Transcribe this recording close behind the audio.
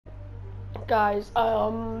guys,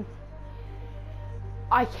 I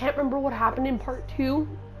can't remember what happened in part 2,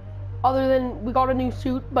 other than we got a new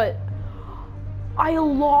suit, but I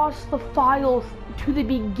lost the files to the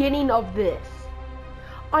beginning of this.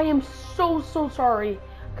 I am so sorry,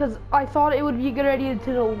 because I thought it would be a good idea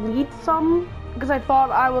to delete some, because I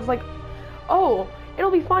thought I was like, oh,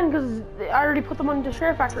 it'll be fine because I already put them onto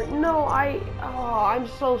Share Factory. No, I'm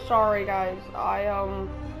so sorry, guys.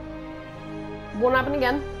 Won't happen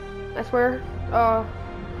again, I swear.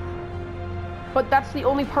 But that's the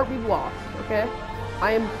only part we've lost, okay?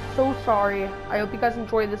 I am so sorry. I hope you guys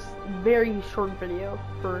enjoy this very short video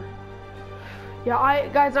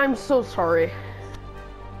guys, I'm so sorry.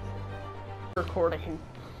 Recording.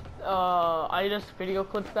 I just video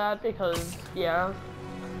clipped that because, yeah.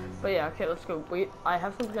 But yeah, okay, let's go. Wait, I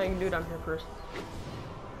have something I can do down here first.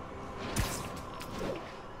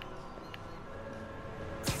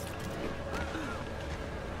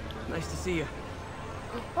 Nice to see you.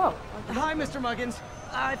 Oh. Hi, Mr. Muggins.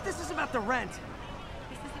 If this is about the rent.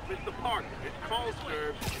 Mr. Parker, it's call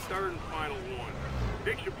served, third and final one.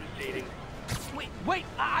 Eviction proceedings. Wait,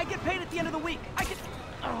 I get paid at the end of the week.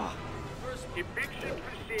 Eviction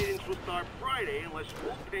proceedings will start Friday unless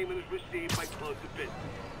full payment is received by close of business.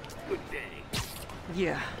 Good day.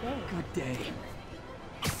 Yeah, good day.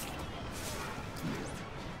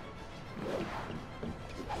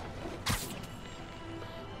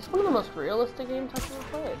 It's one of the most realistic games I've ever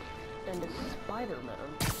played. And it's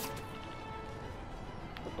Spider-Man.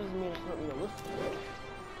 That doesn't mean it's not realistic.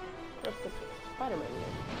 That's the Spider-Man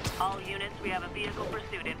game. All units, we have a vehicle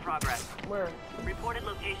pursuit in progress. Where? Reported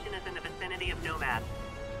location is in the vicinity of Nomad.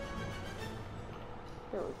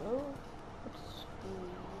 There we go. Let's see.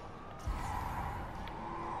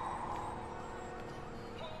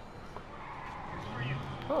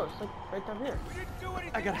 Oh, it's like right down here.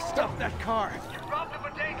 I gotta stop that car. You robbed the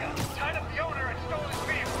bodega, tied up the owner, and stole his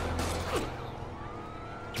vehicle.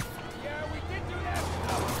 Yeah, we did do that.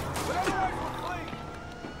 But otherwise we're clean.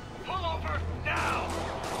 Pull over now.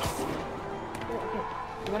 Okay.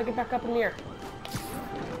 We gotta get back up in the air.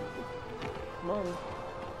 Come on.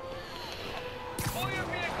 Pull your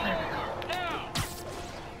vehicle over now.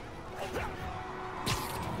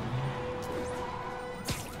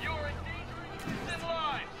 You're endangering innocent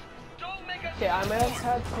lives. Don't make us. Okay, I might have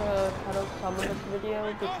had to cut out some of this video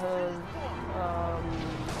because I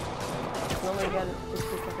only got a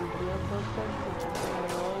 60-second video posted, which is kind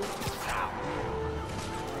of annoying.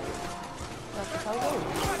 That's just how it goes.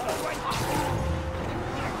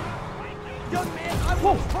 Young man, I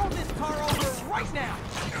will pull this car over right now.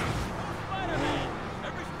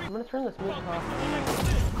 I'm gonna turn this music off.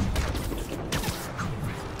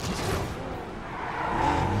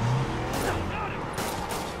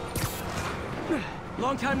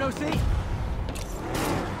 Long time no see.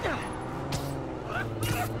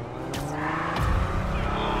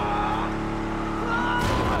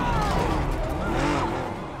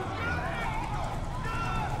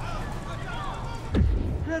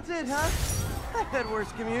 That's it, huh? I've had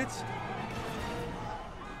worse commutes.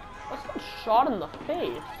 That's got shot in the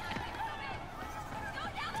face.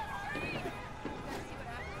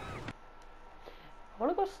 I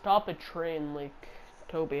wanna go stop a train like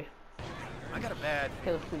Toby. I got a bad.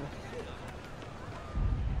 Okay, let's do this.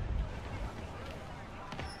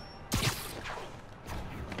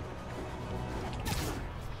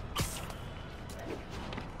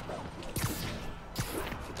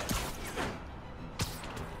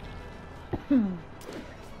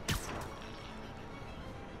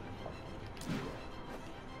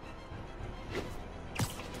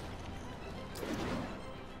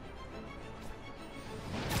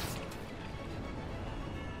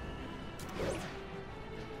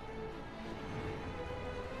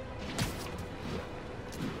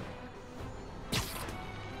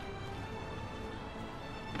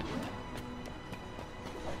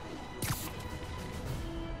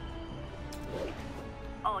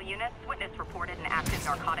 All units, witness reported an active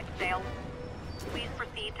narcotics sale. Please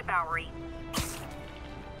proceed to Bowery.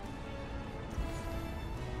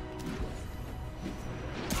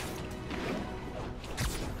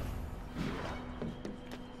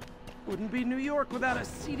 Wouldn't be New York without a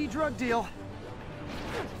seedy drug deal.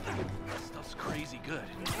 Stuff's crazy good.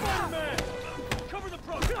 Spider-Man! Cover the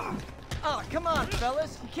pro! Oh, come on,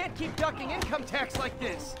 fellas. You can't keep ducking income tax like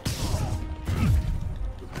this.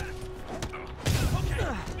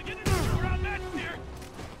 Okay, beginning to move around that here.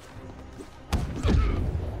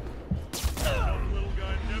 Little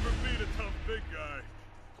guy never beat a tough big guy.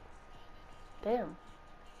 Damn.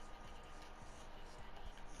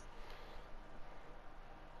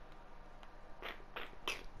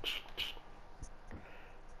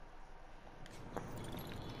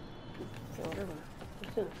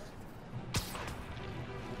 assistance.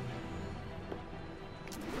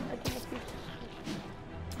 I can help you.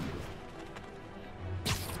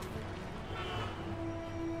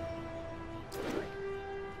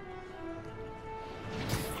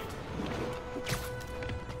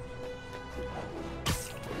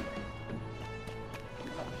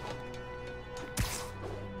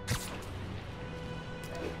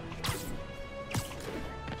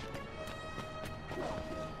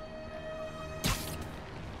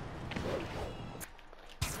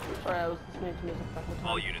 Sorry, I was listening to music back in time.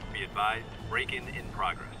 All units be advised, break-in in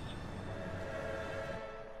progress.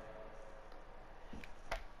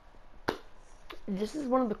 This is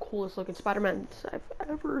one of the coolest looking Spider-Mans I've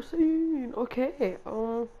ever seen. Okay,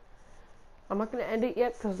 I'm not gonna end it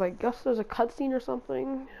yet because I guess there's a cutscene or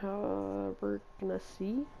something. We're gonna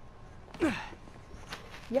see.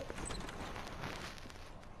 Yep.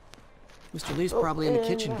 Mr. Lee's probably in the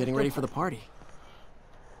kitchen getting ready for the party.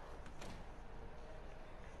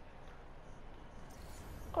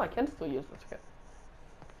 Oh, I can still use this. Okay.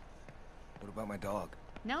 What about my dog?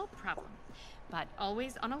 No problem. But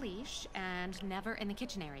always on a leash and never in the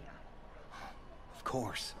kitchen area. Of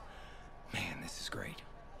course. Man, this is great.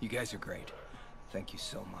 You guys are great. Thank you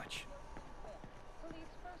so much.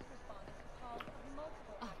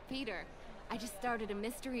 Oh, Peter, I just started a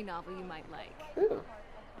mystery novel you might like. Ooh.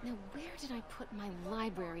 Now, where did I put my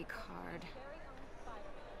library card?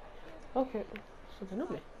 Okay, so they know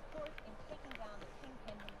me.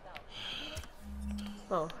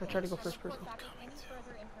 Oh, I tried to go first person.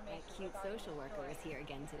 That cute social worker is here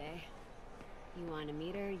again today. You want to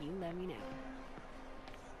meet her, you let me know.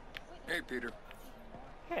 Hey, Peter.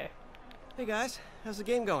 Hey. Hey guys, how's the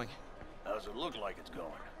game going? How's it look like it's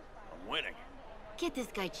going? I'm winning. Get this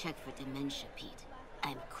guy checked for dementia, Pete.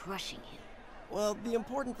 I'm crushing him. Well, the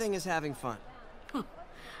important thing is having fun.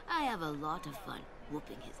 I have a lot of fun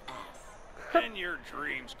whooping his ass. In your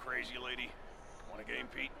dreams, crazy lady. Want a game,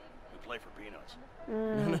 Pete? We play for peanuts.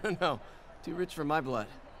 No. Too rich for my blood.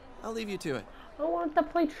 I'll leave you to it. I want to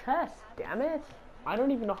play chess, damn it. I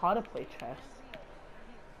don't even know how to play chess.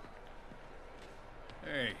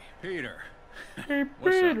 Hey, Peter. Hey,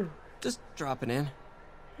 What's up? Peter. Just dropping in.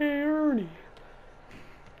 Hey, Ernie.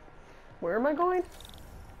 Where am I going?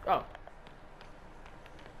 Oh.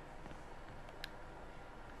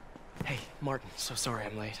 Hey, Martin, so sorry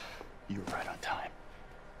I'm late. You were right on time.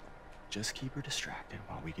 Just keep her distracted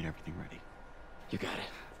while we get everything ready. You got it.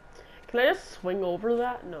 Can I just swing over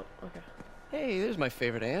that? No. Okay. Hey, there's my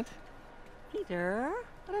favorite aunt. Peter,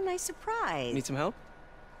 what a nice surprise. Need some help?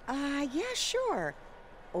 Yeah, sure.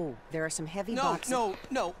 Oh, there are some heavy boxes.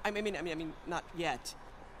 No. I mean, not yet.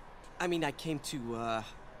 I mean, I came to,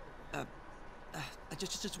 I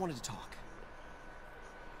just wanted to talk.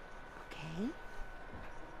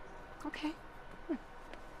 Okay.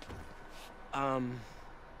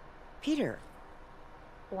 Peter.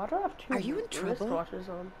 Why do I have two Are you in trouble? wristwatches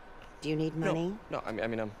on? Do you need money? No, I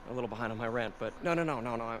mean, I'm a little behind on my rent, but no,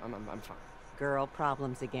 I'm fine. Girl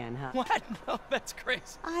problems again, huh? What? No, that's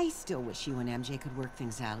crazy. I still wish you and MJ could work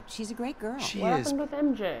things out. She's a great girl. She What is. happened with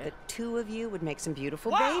MJ? The two of you would make some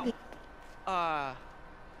beautiful Wow. babies.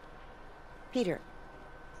 Peter.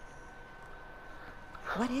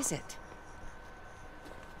 What is it?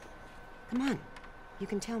 Come on. You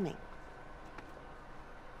can tell me.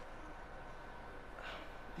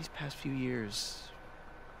 These past few years,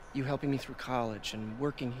 you helping me through college and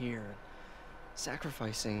working here,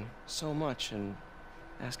 sacrificing so much and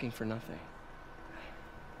asking for nothing.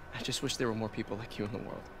 I just wish there were more people like you in the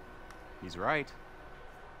world. He's right.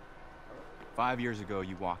 5 years ago,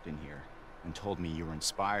 you walked in here and told me you were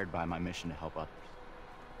inspired by my mission to help others.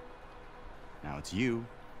 Now it's you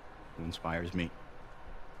who inspires me.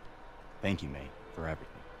 Thank you, May, for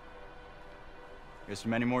everything. Here's for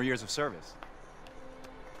many more years of service.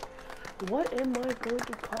 What am I going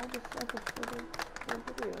to call this episode of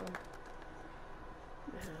video?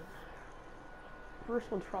 Man.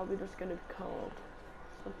 First one's probably just going to be called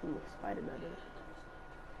something with Spider-Man in it.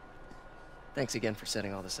 Thanks again for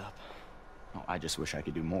setting all this up. Oh, I just wish I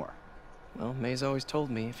could do more. Well, May's always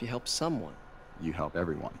told me if you help someone, You help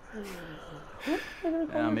everyone. What am I gonna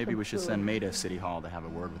call this Maybe we should episode? send May to City Hall to have a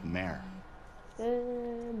word with the mayor.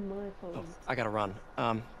 And my phone. Oh, I gotta run.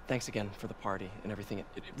 Thanks again for the party and everything. It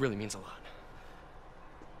really means a lot.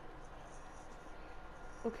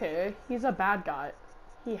 Okay, he's a bad guy.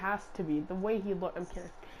 He has to be. The way he look. I'm kidding.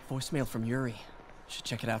 Voicemail from Yuri. Should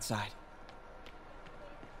check it outside.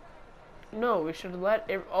 No, we should let.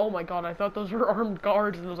 Oh my god, I thought those were armed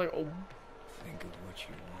guards, and I was like, oh. Think of what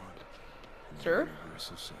you want. and Sir? the universe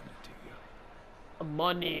will send it to you.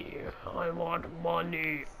 Money. I want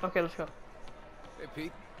money. Okay, let's go. Hey,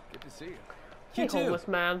 Pete. Good to see you. Hey, homeless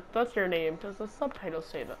man. That's your name. Does the subtitle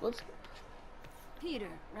say that? Let's... Peter,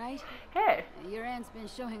 right? Hey. Your aunt's been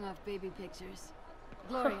showing off baby pictures.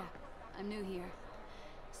 Gloria, I'm new here.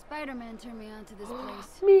 Spider-Man turned me on to this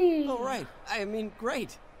place. Me. Oh, right. I mean,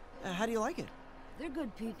 great. How do you like it? They're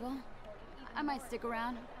good people. I might stick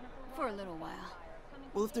around for a little while.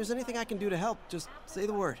 Well, if there's anything I can do to help, just say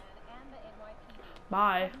the word.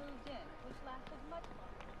 Bye.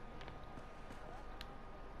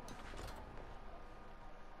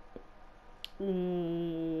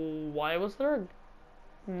 Ooh, why was there a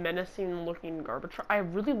menacing looking garbage truck? I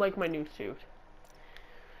really like my new suit.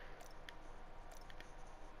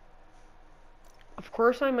 Of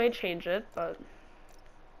course I might change it, but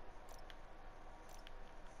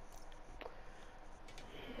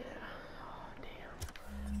yeah. Oh,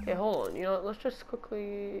 damn. Okay, hold on. You know what? Let's just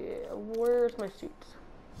quickly. Where's my suits?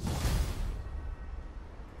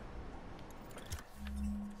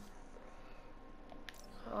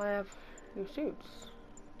 I have new suits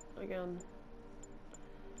again.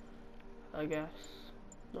 I guess.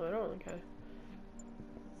 No, I don't. Okay.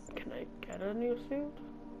 Can I get a new suit?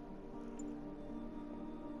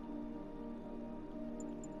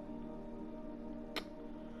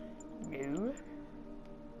 No.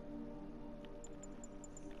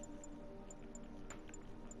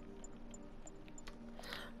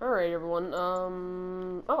 Alright, everyone.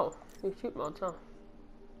 Oh, new suit mods, huh?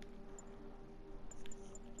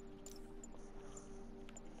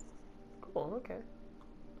 Cool, okay.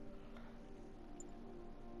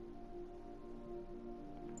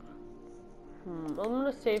 I'm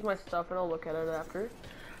gonna save my stuff and I'll look at it after.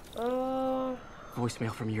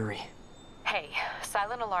 Voicemail from Yuri. Hey,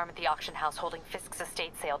 silent alarm at the auction house holding Fisk's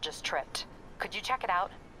estate sale just tripped. Could you check it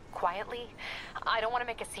out? Quietly? I don't want to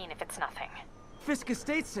make a scene if it's nothing. Fisk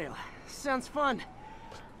estate sale. Sounds fun.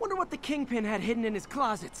 Wonder what the Kingpin had hidden in his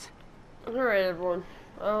closets. Alright, everyone.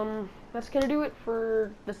 That's gonna do it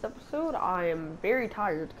for this episode. I am very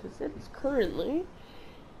tired because it's currently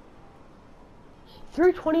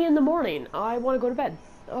 3:20 in the morning. I want to go to bed.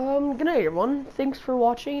 Good night, everyone. Thanks for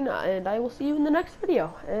watching, and I will see you in the next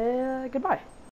video. Goodbye.